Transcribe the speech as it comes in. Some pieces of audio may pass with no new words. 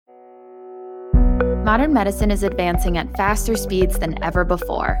Modern medicine is advancing at faster speeds than ever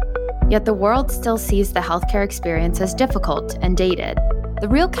before. Yet the world still sees the healthcare experience as difficult and dated. The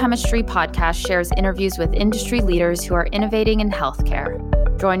Real Chemistry podcast shares interviews with industry leaders who are innovating in healthcare.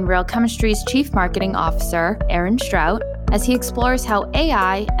 Join Real Chemistry's Chief Marketing Officer, Aaron Strout, as he explores how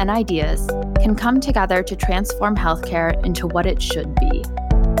AI and ideas can come together to transform healthcare into what it should be.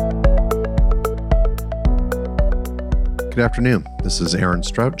 Good afternoon. This is Aaron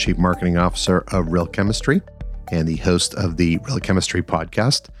Strout, Chief Marketing Officer of Real Chemistry and the host of the Real Chemistry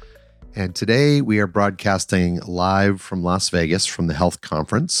podcast. And today we are broadcasting live from Las Vegas from the Health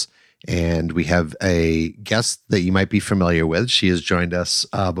Conference. And we have a guest that you might be familiar with. She has joined us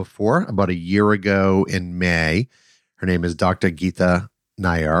before, about a year ago in May. Her name is Dr. Geeta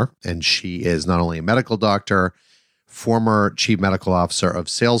Nayyar, and she is not only a medical doctor, former chief medical officer of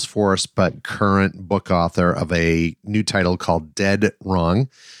Salesforce, but current book author of a new title called Dead Wrong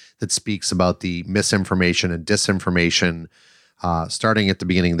that speaks about the misinformation and disinformation starting at the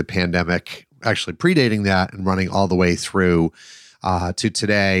beginning of the pandemic, actually predating that and running all the way through to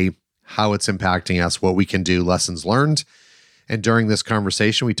today, how it's impacting us, what we can do, lessons learned. And during this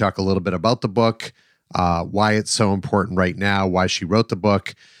conversation, we talk a little bit about the book, why it's so important right now, why she wrote the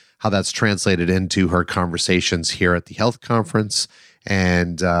book, how that's translated into her conversations here at the Health Conference,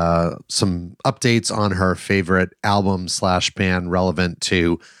 and some updates on her favorite album/band relevant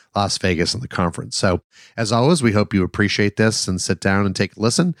to Las Vegas and the conference. So as always, we hope you appreciate this and sit down and take a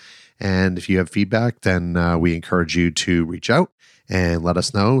listen. And if you have feedback, then we encourage you to reach out and let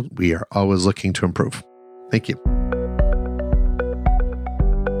us know. We are always looking to improve. Thank you.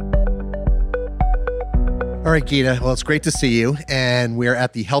 All right, Geeta. Well, it's great to see you. And we're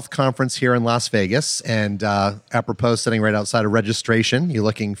at the Health Conference here in Las Vegas. And apropos, sitting right outside of registration, you're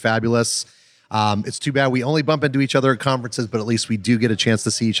looking fabulous. It's too bad we only bump into each other at conferences, but at least we do get a chance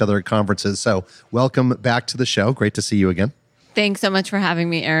to see each other at conferences. So welcome back to the show. Great to see you again. Thanks so much for having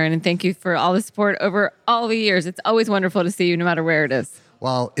me, Aaron. And thank you for all the support over all the years. It's always wonderful to see you no matter where it is.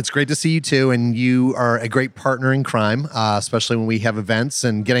 Well, it's great to see you too. And you are a great partner in crime, especially when we have events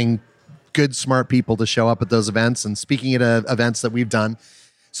and getting good, smart people to show up at those events and speaking at events that we've done.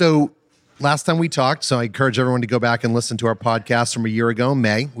 So last time we talked, so I encourage everyone to go back and listen to our podcast from a year ago,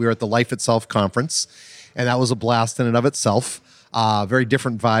 May. We were at the Life Itself conference, and that was a blast in and of itself. Very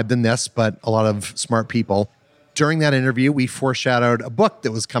different vibe than this, but a lot of smart people. During that interview, we foreshadowed a book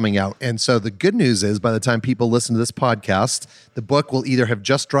that was coming out. And so the good news is by the time people listen to this podcast, the book will either have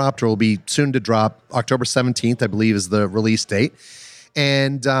just dropped or will be soon to drop. October 17th, I believe, is the release date.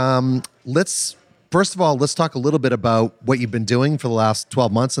 And first of all, let's talk a little bit about what you've been doing for the last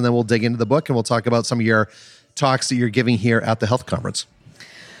 12 months, and then we'll dig into the book and we'll talk about some of your talks that you're giving here at the Health Conference.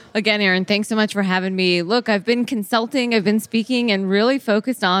 Again, Aaron, thanks so much for having me. Look, I've been consulting, I've been speaking, and really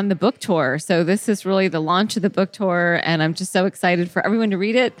focused on the book tour. So this is really the launch of the book tour, and I'm just so excited for everyone to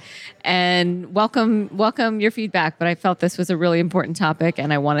read it and welcome your feedback. But I felt this was a really important topic,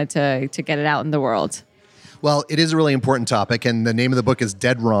 and I wanted to get it out in the world. Well, it is a really important topic, and the name of the book is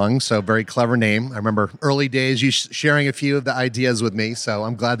Dead Wrong, so very clever name. I remember early days you sharing a few of the ideas with me, so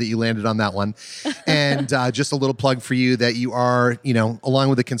I'm glad that you landed on that one. And just a little plug for you that you are, along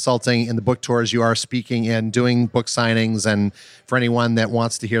with the consulting and the book tours, you are speaking and doing book signings. And for anyone that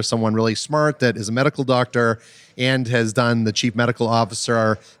wants to hear someone really smart that is a medical doctor and has done the chief medical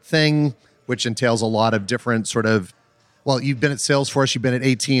officer thing, which entails a lot of different sort of, well, you've been at Salesforce, you've been at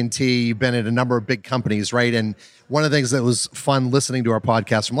AT&T, you've been at a number of big companies, right? And one of the things that was fun listening to our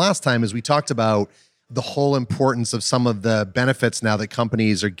podcast from last time is we talked about the whole importance of some of the benefits now that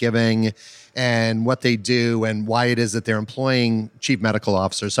companies are giving and what they do and why it is that they're employing chief medical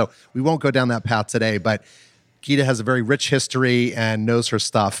officers. So we won't go down that path today, but Geeta has a very rich history and knows her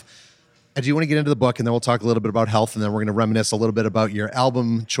stuff. I do want to get into the book, and then we'll talk a little bit about health, and then we're going to reminisce a little bit about your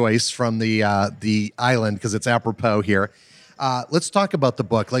album choice from the island, because it's apropos here. Let's talk about the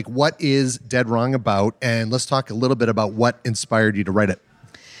book. Like, what is Dead Wrong about? And let's talk a little bit about what inspired you to write it.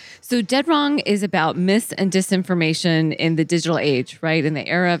 So Dead Wrong is about mis and disinformation in the digital age, right? In the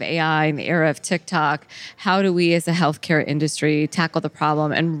era of AI, in the era of TikTok, how do we as a healthcare industry tackle the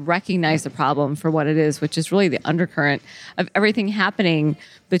problem and recognize the problem for what it is, which is really the undercurrent of everything happening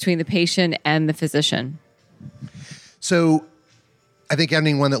between the patient and the physician? So I think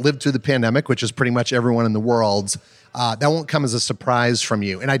anyone that lived through the pandemic, which is pretty much everyone in the world, that won't come as a surprise from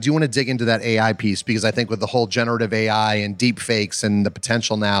you. And I do want to dig into that AI piece, because I think with the whole generative AI and deep fakes and the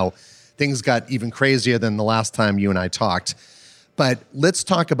potential now, things got even crazier than the last time you and I talked. But let's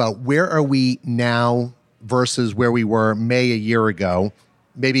talk about where are we now versus where we were May a year ago,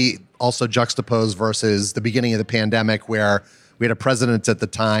 maybe also juxtaposed versus the beginning of the pandemic, where We had a president at the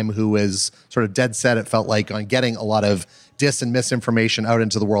time who was sort of dead set, it felt like, on getting a lot of dis and misinformation out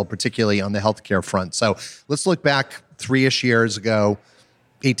into the world, particularly on the healthcare front. So let's look back 3-ish years ago,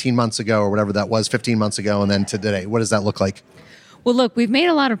 18 months ago, or whatever that was, 15 months ago, and then to today. What does that look like? Well, look, we've made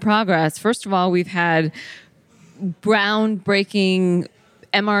a lot of progress. First of all, we've had groundbreaking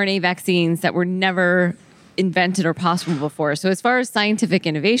mRNA vaccines that were never invented or possible before. So as far as scientific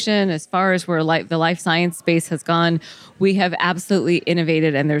innovation, as far as where the life science space has gone, we have absolutely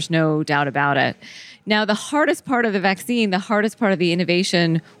innovated, and there's no doubt about it. Now, the hardest part of the vaccine, the hardest part of the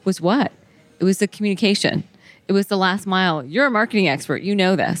innovation was what? It was the communication. It was the last mile. You're a marketing expert. You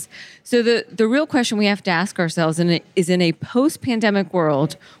know this. So the real question we have to ask ourselves is in a post-pandemic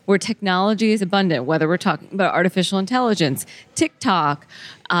world where technology is abundant, whether we're talking about artificial intelligence, TikTok,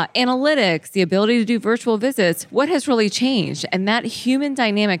 analytics, the ability to do virtual visits, what has really changed? And that human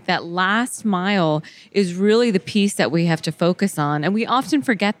dynamic, that last mile, is really the piece that we have to focus on. And we often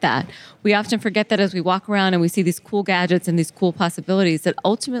forget that. We often forget that as we walk around and we see these cool gadgets and these cool possibilities, that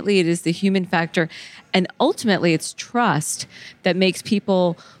ultimately it is the human factor. And ultimately it's trust that makes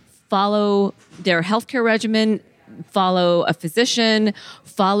people follow their healthcare regimen, follow a physician,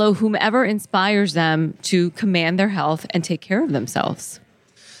 follow whomever inspires them to command their health and take care of themselves.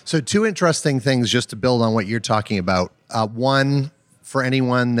 So 2 interesting things just to build on what you're talking about. One, for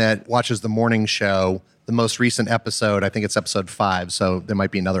anyone that watches the morning show, the most recent episode, I think it's episode 5, so there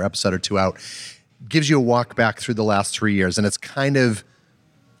might be another episode or 2 out, gives you a walk back through the last 3 years. And it's kind of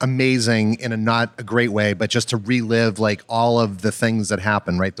amazing in a not a great way, but just to relive like all of the things that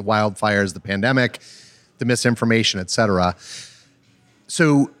happened, right? The wildfires, the pandemic, the misinformation, et cetera.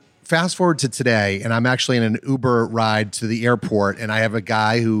 So fast forward to today, and I'm actually in an Uber ride to the airport, and I have a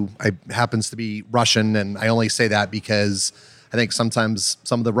guy who happens to be Russian, and I only say that because I think sometimes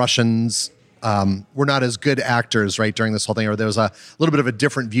some of the Russians were not as good actors, right, during this whole thing, or there was a little bit of a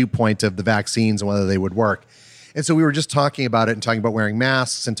different viewpoint of the vaccines and whether they would work. And so we were just talking about it and talking about wearing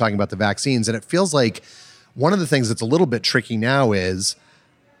masks and talking about the vaccines, and it feels like one of the things that's a little bit tricky now is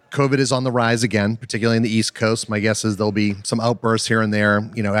COVID is on the rise again, particularly in the East Coast. My guess is there'll be some outbursts here and there,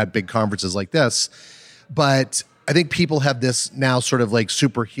 at big conferences like this. But I think people have this now sort of like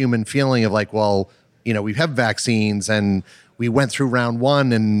superhuman feeling of like, well, we have vaccines and we went through round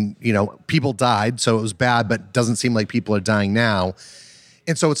 1 and, people died. So it was bad, but doesn't seem like people are dying now.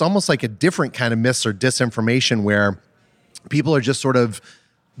 And so it's almost like a different kind of myths or disinformation where people are just sort of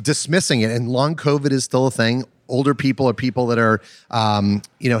dismissing it. And long COVID is still a thing. Older people or people that are,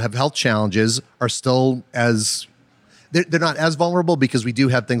 have health challenges are still they're not as vulnerable because we do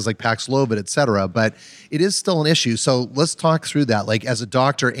have things like Paxlovid, et cetera, but it is still an issue. So let's talk through that. Like as a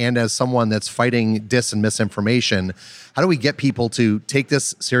doctor and as someone that's fighting dis and misinformation, how do we get people to take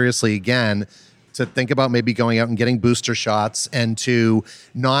this seriously again, to think about maybe going out and getting booster shots and to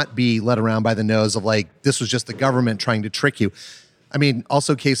not be led around by the nose of like, this was just the government trying to trick you. I mean,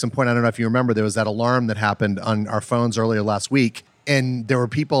 also case in point, I don't know if you remember, there was that alarm that happened on our phones earlier last week. And there were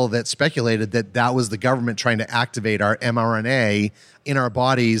people that speculated that that was the government trying to activate our mRNA in our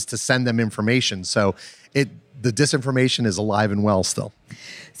bodies to send them information. So the disinformation is alive and well still.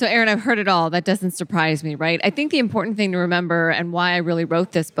 So Aaron, I've heard it all. That doesn't surprise me, right? I think the important thing to remember and why I really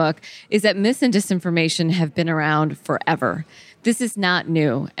wrote this book is that mis and disinformation have been around forever. This is not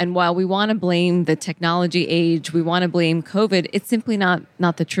new. And while we want to blame the technology age, we want to blame COVID, it's simply not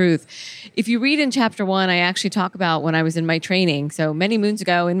the truth. If you read in chapter 1, I actually talk about when I was in my training. So many moons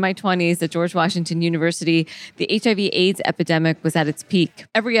ago in my 20s at George Washington University, the HIV/AIDS epidemic was at its peak.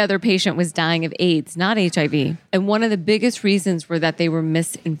 Every other patient was dying of AIDS, not HIV. And one of the biggest reasons were that they were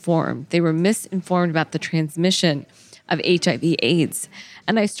misinformed. They were misinformed about the transmission of HIV/AIDS.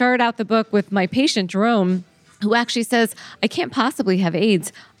 And I started out the book with my patient, Jerome, who actually says, I can't possibly have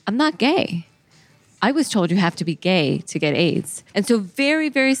AIDS. I'm not gay. I was told you have to be gay to get AIDS. And so very,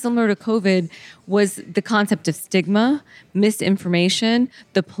 very similar to COVID was the concept of stigma, misinformation,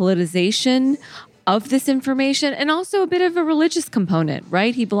 the politicization of this information, and also a bit of a religious component,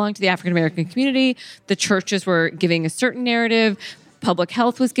 right? He belonged to the African-American community. The churches were giving a certain narrative. Public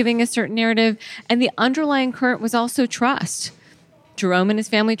health was giving a certain narrative. And the underlying current was also trust. Jerome and his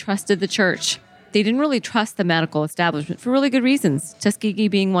family trusted the church. They didn't really trust the medical establishment for really good reasons. Tuskegee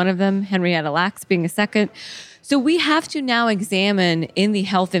being one of them, Henrietta Lacks being a second. So we have to now examine in the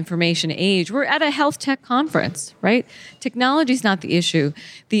health information age, we're at a health tech conference, right? Technology is not the issue.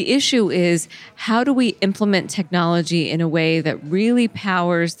 The issue is how do we implement technology in a way that really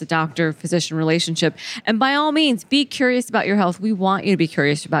powers the doctor-physician relationship? And by all means, be curious about your health. We want you to be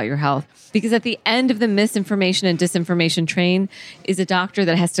curious about your health. Because at the end of the misinformation and disinformation train is a doctor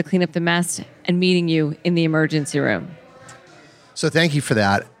that has to clean up the mess and meeting you in the emergency room. So thank you for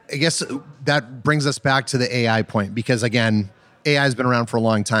that. I guess that brings us back to the AI point, because again, AI has been around for a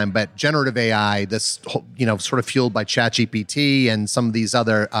long time, but generative AI, this sort of fueled by ChatGPT and some of these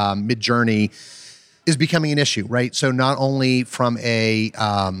other Mid-Journey, is becoming an issue, right? So not only from a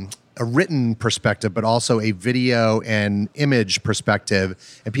written perspective, but also a video and image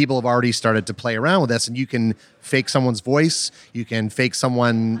perspective. And people have already started to play around with this. And you can fake someone's voice, you can fake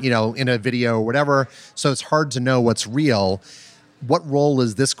someone, in a video or whatever. So it's hard to know what's real. What role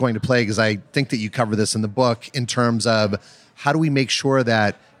is this going to play? Because I think that you cover this in the book in terms of how do we make sure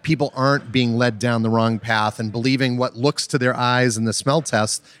that people aren't being led down the wrong path and believing what looks to their eyes and the smell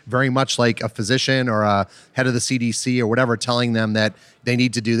test very much like a physician or a head of the CDC or whatever telling them that they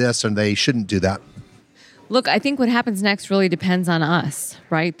need to do this or they shouldn't do that? Look, I think what happens next really depends on us,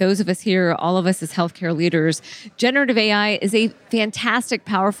 right? Those of us here, all of us as healthcare leaders. Generative AI is a fantastic,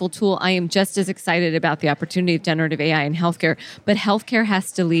 powerful tool. I am just as excited about the opportunity of generative AI in healthcare, but healthcare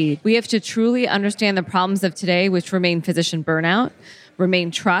has to lead. We have to truly understand the problems of today, which remain physician burnout,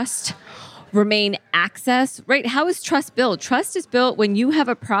 remain trust, remain access, right? How is trust built? Trust is built when you have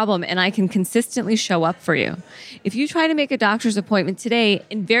a problem and I can consistently show up for you. If you try to make a doctor's appointment today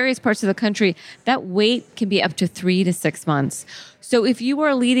in various parts of the country, that wait can be up to 3 to 6 months. So if you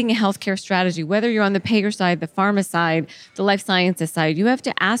are leading a healthcare strategy, whether you're on the payer side, the pharma side, the life sciences side, you have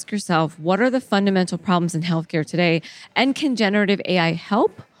to ask yourself, what are the fundamental problems in healthcare today? And can generative AI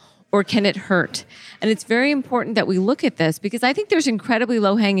help? Or can it hurt? And it's very important that we look at this because I think there's incredibly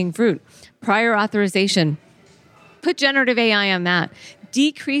low-hanging fruit. Prior authorization, put generative AI on that.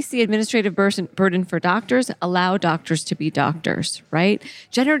 Decrease the administrative burden for doctors, allow doctors to be doctors, right?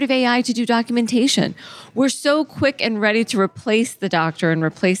 Generative AI to do documentation. We're so quick and ready to replace the doctor and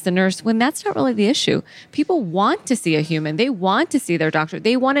replace the nurse when that's not really the issue. People want to see a human. They want to see their doctor.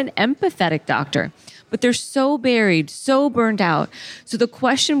 They want an empathetic doctor. But they're so buried, so burned out. So the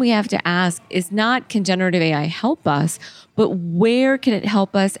question we have to ask is not, can generative AI help us, but where can it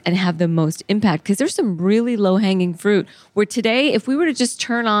help us and have the most impact? Because there's some really low-hanging fruit where today, if we were to just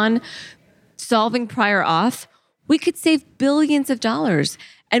turn on solving prior auth, we could save billions of dollars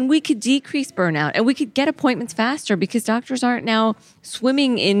and we could decrease burnout and we could get appointments faster because doctors aren't now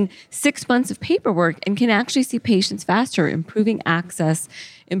swimming in 6 months of paperwork and can actually see patients faster, improving access,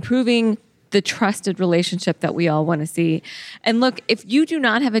 improving the trusted relationship that we all want to see. And look, if you do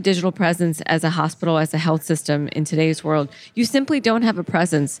not have a digital presence as a hospital, as a health system in today's world, you simply don't have a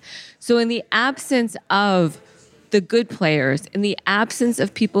presence. So in the absence of the good players, in the absence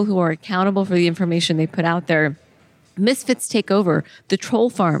of people who are accountable for the information they put out there, misfits take over, the troll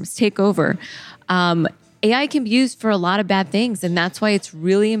farms take over. AI can be used for a lot of bad things, and that's why it's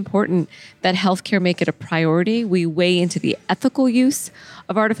really important that healthcare make it a priority. We weigh into the ethical use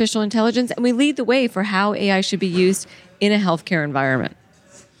of artificial intelligence, and we lead the way for how AI should be used in a healthcare environment.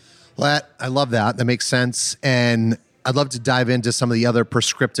 Well, I love that. That makes sense. And I'd love to dive into some of the other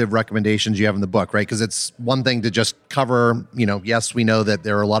prescriptive recommendations you have in the book, right? Because it's one thing to just cover, yes, we know that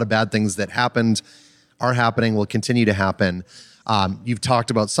there are a lot of bad things that happened, are happening, will continue to happen. You've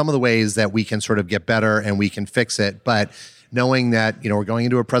talked about some of the ways that we can sort of get better and we can fix it, but knowing that, we're going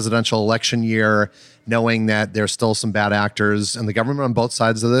into a presidential election year, knowing that there's still some bad actors in the government on both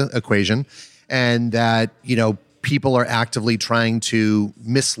sides of the equation, and that, people are actively trying to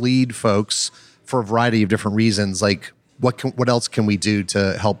mislead folks for a variety of different reasons. Like, what else can we do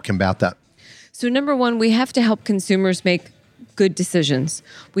to help combat that? So number one, we have to help consumers make good decisions.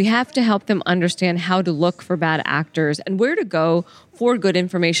 We have to help them understand how to look for bad actors and where to go for good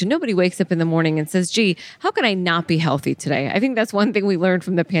information. Nobody wakes up in the morning and says, gee, how can I not be healthy today? I think that's one thing we learned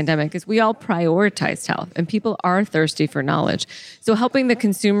from the pandemic is we all prioritized health and people are thirsty for knowledge. So helping the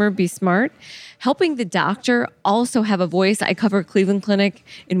consumer be smart, helping the doctor also have a voice. I cover Cleveland Clinic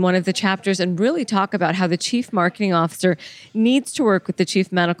in one of the chapters and really talk about how the chief marketing officer needs to work with the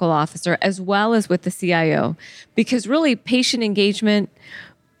chief medical officer as well as with the CIO, because really patient engagement,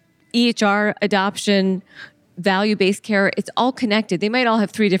 EHR adoption, value-based care, it's all connected. They might all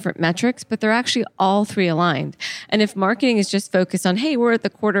have 3 different metrics, but they're actually all 3 aligned. And if marketing is just focused on, hey, we're at the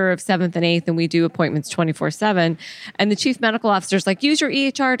quarter of 7th and 8th and we do appointments 24/7, and the chief medical officer is like, use your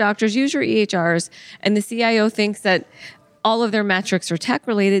EHR, doctors, use your EHRs, and the CIO thinks that all of their metrics are tech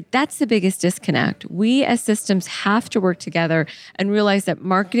related, that's the biggest disconnect. We as systems have to work together and realize that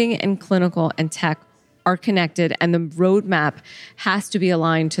marketing and clinical and tech are connected and the roadmap has to be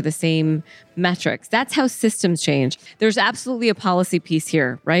aligned to the same metrics. That's how systems change. There's absolutely a policy piece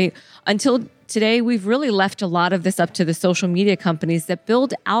here, right? Until today, we've really left a lot of this up to the social media companies that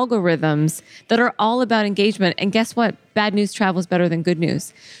build algorithms that are all about engagement. And guess what? Bad news travels better than good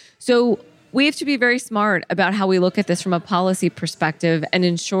news. So we have to be very smart about how we look at this from a policy perspective and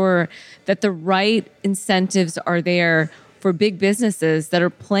ensure that the right incentives are there for big businesses that are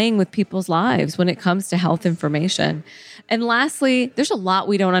playing with people's lives when it comes to health information. And lastly, there's a lot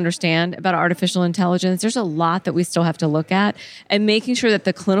we don't understand about artificial intelligence. There's a lot that we still have to look at, and making sure that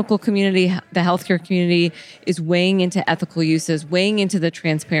the clinical community, the healthcare community is weighing into ethical uses, weighing into the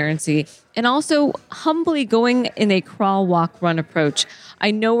transparency, and also humbly going in a crawl, walk, run approach. I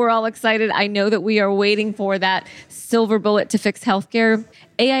know we're all excited. I know that we are waiting for that silver bullet to fix healthcare.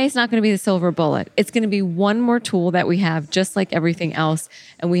 AI is not going to be the silver bullet. It's going to be one more tool that we have, just like everything else.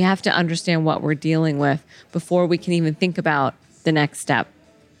 And we have to understand what we're dealing with before we can even think about the next step.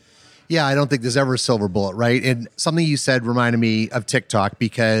 Yeah, I don't think there's ever a silver bullet, right? And something you said reminded me of TikTok,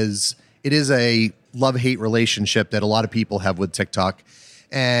 because it is a love-hate relationship that a lot of people have with TikTok.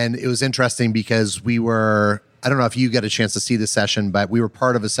 And it was interesting because I don't know if you got a chance to see the session, but we were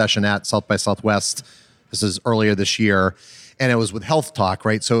part of a session at South by Southwest. This is earlier this year. And it was with Health Talk,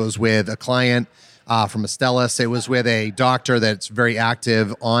 right? So it was with a client from Astellas. It was with a doctor that's very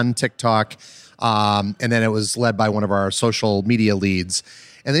active on TikTok. And then it was led by one of our social media leads.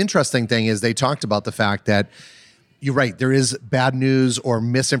 And the interesting thing is they talked about the fact that you're right, there is bad news or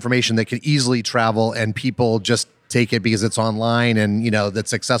misinformation that can easily travel, and people just take it because it's online and,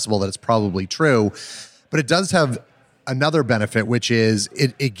 that's accessible, that it's probably true. But it does have another benefit, which is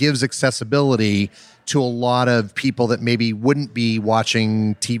it gives accessibility to a lot of people that maybe wouldn't be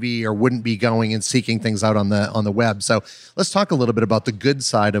watching TV or wouldn't be going and seeking things out on the web. So let's talk a little bit about the good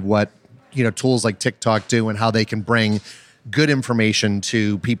side of what tools like TikTok do and how they can bring good information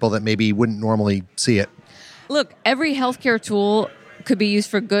to people that maybe wouldn't normally see it. Look, every healthcare tool could be used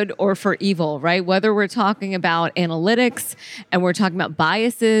for good or for evil, right? Whether we're talking about analytics and we're talking about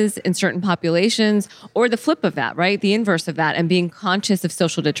biases in certain populations, or the flip of that, right? The inverse of that, and being conscious of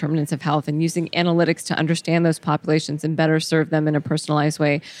social determinants of health and using analytics to understand those populations and better serve them in a personalized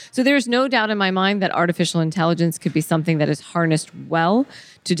way. So there's no doubt in my mind that artificial intelligence could be something that is harnessed well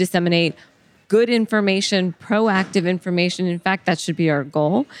to disseminate good information, proactive information. In fact, that should be our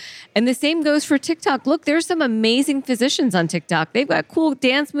goal. And the same goes for TikTok. Look, there's some amazing physicians on TikTok. They've got cool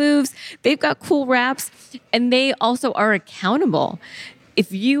dance moves. They've got cool raps, and they also are accountable.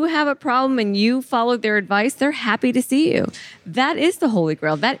 If you have a problem and you follow their advice, they're happy to see you. That is the Holy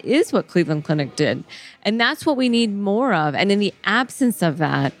Grail. That is what Cleveland Clinic did. And that's what we need more of. And in the absence of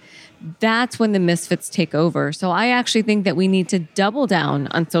that, that's when the misfits take over. So I actually think that we need to double down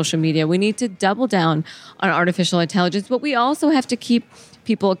on social media. We need to double down on artificial intelligence, but we also have to keep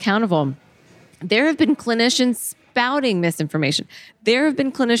people accountable. There have been clinicians spouting misinformation. There have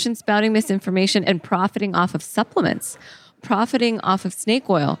been clinicians spouting misinformation and profiting off of supplements, profiting off of snake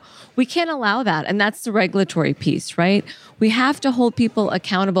oil. We can't allow that. And that's the regulatory piece, right? We have to hold people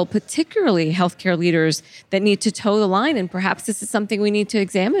accountable, particularly healthcare leaders that need to toe the line. And perhaps this is something we need to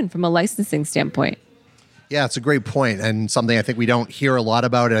examine from a licensing standpoint. Yeah, it's a great point, and something I think we don't hear a lot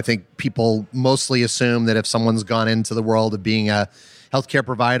about. And I think people mostly assume that if someone's gone into the world of being a healthcare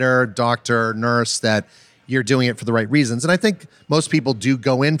provider, doctor, nurse, that you're doing it for the right reasons. And I think most people do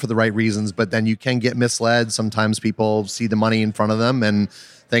go in for the right reasons, but then you can get misled. Sometimes people see the money in front of them and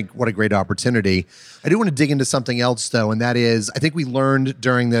think, what a great opportunity. I do want to dig into something else, though, and that is, I think we learned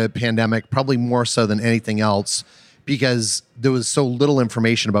during the pandemic, probably more so than anything else, because there was so little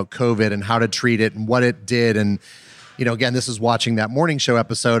information about COVID and how to treat it and what it did. And, again, this is watching that morning show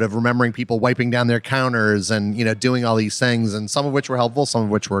episode of remembering people wiping down their counters and, doing all these things, and some of which were helpful, some of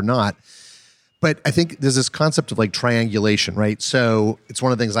which were not. But I think there's this concept of like triangulation, right? So it's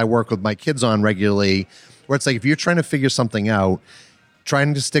one of the things I work with my kids on regularly, where it's like, if you're trying to figure something out,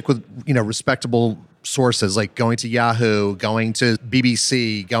 trying to stick with, respectable sources, like going to Yahoo, going to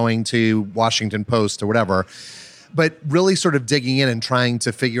BBC, going to Washington Post or whatever, but really sort of digging in and trying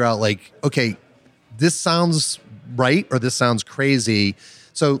to figure out like, okay, this sounds right or this sounds crazy.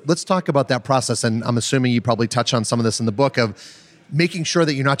 So let's talk about that process. And I'm assuming you probably touch on some of this in the book, of making sure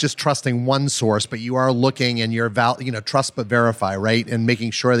that you're not just trusting one source, but you are looking and you're trust but verify, right? And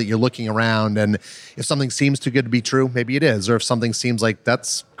making sure that you're looking around, and if something seems too good to be true, maybe it is. Or if something seems like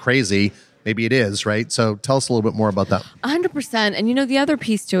that's crazy, maybe it is, right? So tell us a little bit more about that. 100%. And the other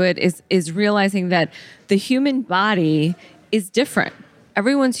piece to it is realizing that the human body is different.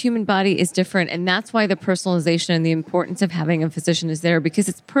 Everyone's human body is different. And that's why the personalization and the importance of having a physician is there, because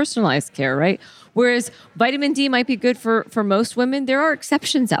it's personalized care, right? Whereas vitamin D might be good for most women, there are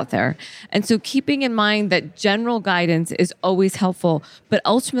exceptions out there. And so keeping in mind that general guidance is always helpful, but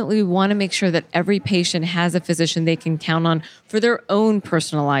ultimately we want to make sure that every patient has a physician they can count on for their own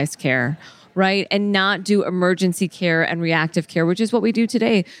personalized care. right? And not do emergency care and reactive care, which is what we do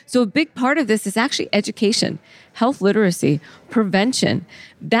today. So a big part of this is actually education, health literacy, prevention.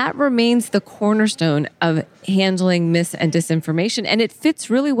 That remains the cornerstone of handling mis and disinformation. And it fits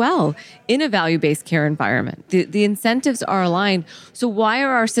really well in a value-based care environment. The incentives are aligned. So why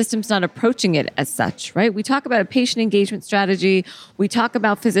are our systems not approaching it as such, right? We talk about a patient engagement strategy. We talk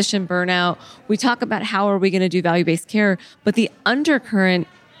about physician burnout. We talk about how are we going to do value-based care. But the undercurrent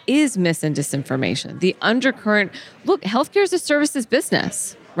is mis and disinformation. The undercurrent, look, healthcare is a services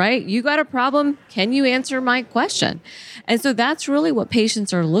business, right? You got a problem. Can you answer my question? And so that's really what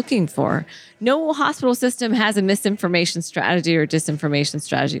patients are looking for. No hospital system has a misinformation strategy or disinformation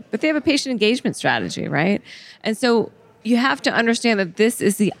strategy, but they have a patient engagement strategy, right? And so you have to understand that this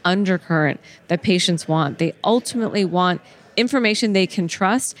is the undercurrent that patients want. They ultimately want information they can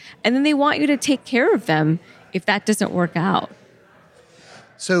trust, and then they want you to take care of them if that doesn't work out.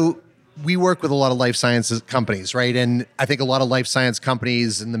 So we work with a lot of life sciences companies, right? And I think a lot of life science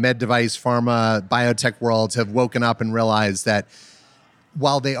companies in the med device, pharma, biotech worlds have woken up and realized that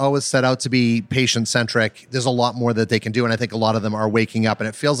while they always set out to be patient-centric, there's a lot more that they can do. And I think a lot of them are waking up. And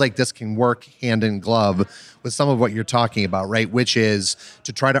it feels like this can work hand in glove with some of what you're talking about, right? Which is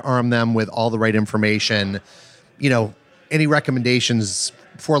to try to arm them with all the right information. You know, any recommendations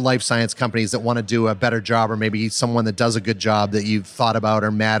for life science companies that want to do a better job, or maybe someone that does a good job that you've thought about or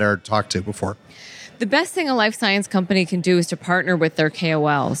met or talked to before? The best thing a life science company can do is to partner with their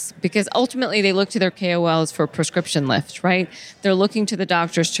KOLs, because ultimately they look to their KOLs for prescription lift, right? They're looking to the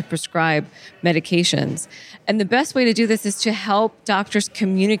doctors to prescribe medications. And the best way to do this is to help doctors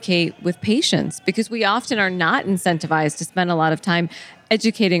communicate with patients, because we often are not incentivized to spend a lot of time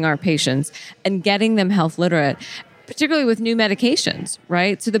educating our patients and getting them health literate, particularly with new medications,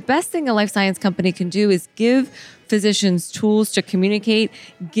 right? So the best thing a life science company can do is give physicians tools to communicate,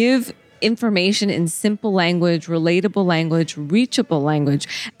 give information in simple language, relatable language, reachable language.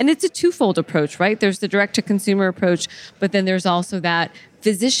 And it's a twofold approach, right? There's the direct-to-consumer approach, but then there's also that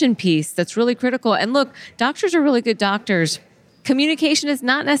physician piece that's really critical. And look, doctors are really good doctors. Communication is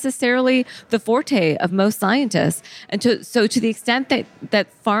not necessarily the forte of most scientists. And so to the extent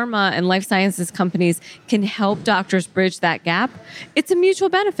that pharma and life sciences companies can help doctors bridge that gap, it's a mutual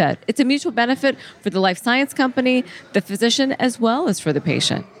benefit. It's a mutual benefit for the life science company, the physician, as well as for the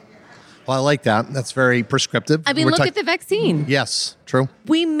patient. Well, I like that. That's very prescriptive. I mean, look at the vaccine. Yes, true.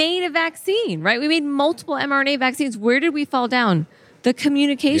 We made a vaccine, right? We made multiple mRNA vaccines. Where did we fall down? The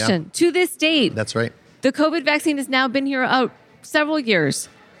communication. To this date. That's right. The COVID vaccine has now been here several years.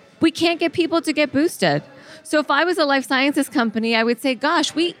 We can't get people to get boosted. So if I was a life sciences company, I would say,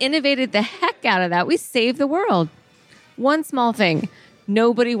 gosh, we innovated the heck out of that. We saved the world. One small thing,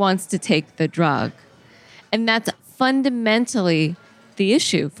 nobody wants to take the drug. And that's fundamentally the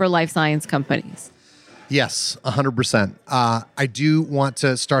issue for life science companies. Yes, 100%. I do want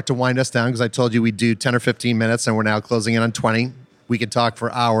to start to wind us down because I told you we'd do 10 or 15 minutes and we're now closing in on 20. We could talk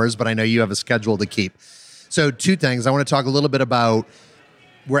for hours, but I know you have a schedule to keep. So two things. I want to talk a little bit about,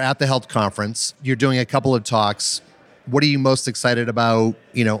 we're at the health conference. You're doing a couple of talks. What are you most excited about,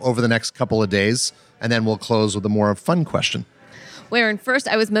 over the next couple of days? And then we'll close with a more fun question. Well, Aaron, first,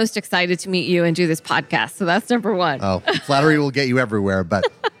 I was most excited to meet you and do this podcast. So that's number one. Oh, flattery will get you everywhere, but...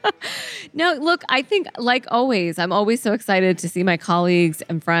 No, look, I think like always, I'm always so excited to see my colleagues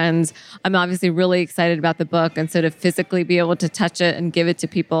and friends. I'm obviously really excited about the book. And so to physically be able to touch it and give it to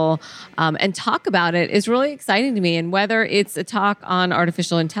people and talk about it is really exciting to me. And whether it's a talk on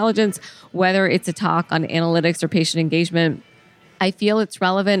artificial intelligence, whether it's a talk on analytics or patient engagement, I feel it's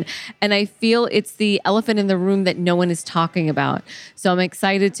relevant, and I feel it's the elephant in the room that no one is talking about. So I'm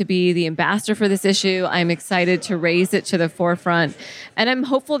excited to be the ambassador for this issue. I'm excited to raise it to the forefront, and I'm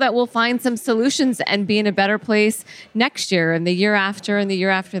hopeful that we'll find some solutions and be in a better place next year and the year after and the year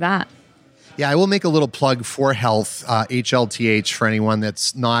after that. Yeah, I will make a little plug for health, HLTH, for anyone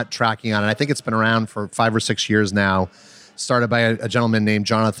that's not tracking on it. I think it's been around for 5 or 6 years now, started by a gentleman named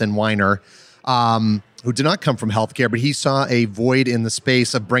Jonathan Weiner, who did not come from healthcare, but he saw a void in the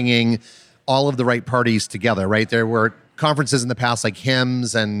space of bringing all of the right parties together, right? There were conferences in the past like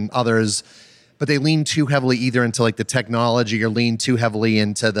HIMSS and others, but they leaned too heavily either into like the technology or leaned too heavily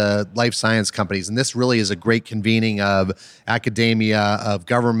into the life science companies. And this really is a great convening of academia, of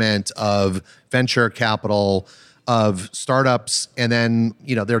government, of venture capital, of startups. And then,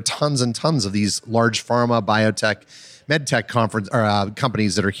 there are tons and tons of these large pharma, biotech, medtech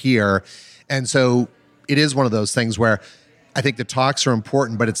companies that are here. And so it is one of those things where I think the talks are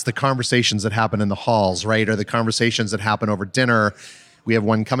important, but it's the conversations that happen in the halls, right? Or the conversations that happen over dinner. We have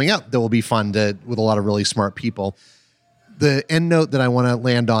one coming up that will be fun with a lot of really smart people. the end note that I want to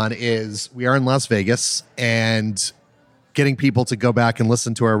land on is we are in Las Vegas and getting people to go back and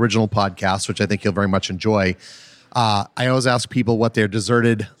listen to our original podcast, which I think you'll very much enjoy. I always ask people what their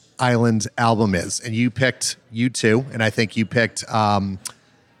deserted island album is, and you picked U2, and I think you picked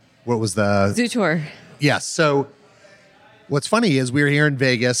what was the Zoo Tour? Yes. So what's funny is we were here in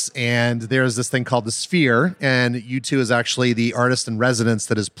Vegas, and there's this thing called the Sphere, and U2 is actually the artist in residence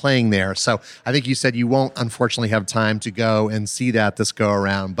that is playing there. So I think you said you won't, unfortunately, have time to go and see that this go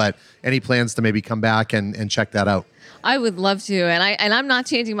around, but any plans to maybe come back and check that out? I would love to, and I'm not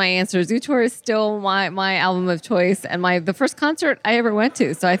changing my answer. Zoo Tour is still my album of choice and the first concert I ever went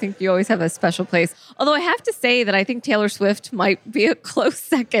to. So I think you always have a special place. Although I have to say that I think Taylor Swift might be a close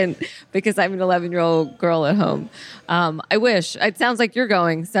second because I'm an 11-year-old girl at home. I wish. It sounds like you're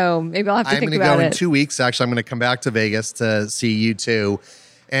going, so maybe I'll have to think about it. I'm going to go in 2 weeks. Actually, I'm going to come back to Vegas to see U2.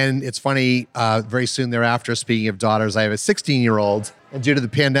 And it's funny, very soon thereafter, speaking of daughters, I have a 16-year-old. And due to the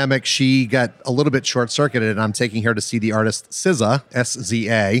pandemic, she got a little bit short-circuited, and I'm taking her to see the artist SZA,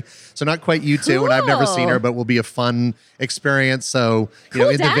 S-Z-A. So not quite U2, cool. And I've never seen her, but will be a fun experience. So, cool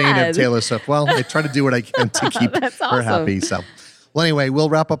in the vein of Taylor Swift, well, I try to do what I can to keep her happy. So. Well, anyway, we'll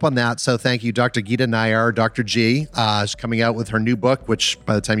wrap up on that. So thank you, Dr. Geeta Nayyar, Dr. G. She's coming out with her new book, which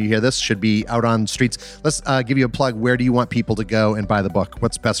by the time you hear this should be out on streets. Let's give you a plug. Where do you want people to go and buy the book?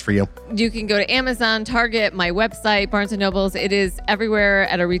 What's best for you? You can go to Amazon, Target, my website, Barnes & Noble's. It is everywhere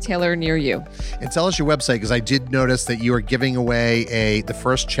at a retailer near you. And tell us your website, because I did notice that you are giving away the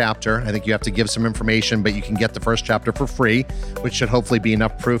first chapter. I think you have to give some information, but you can get the first chapter for free, which should hopefully be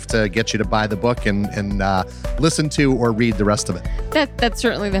enough proof to get you to buy the book and listen to or read the rest of it. That's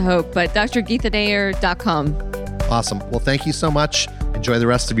certainly the hope, but drgeetanayar.com. Awesome. Well, thank you so much. Enjoy the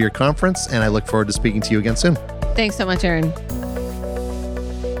rest of your conference, and I look forward to speaking to you again soon. Thanks so much, Erin.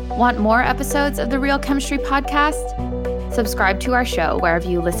 Want more episodes of the Real Chemistry Podcast? Subscribe to our show wherever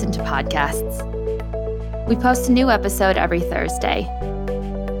you listen to podcasts. We post a new episode every Thursday.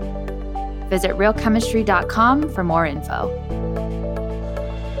 Visit realchemistry.com for more info.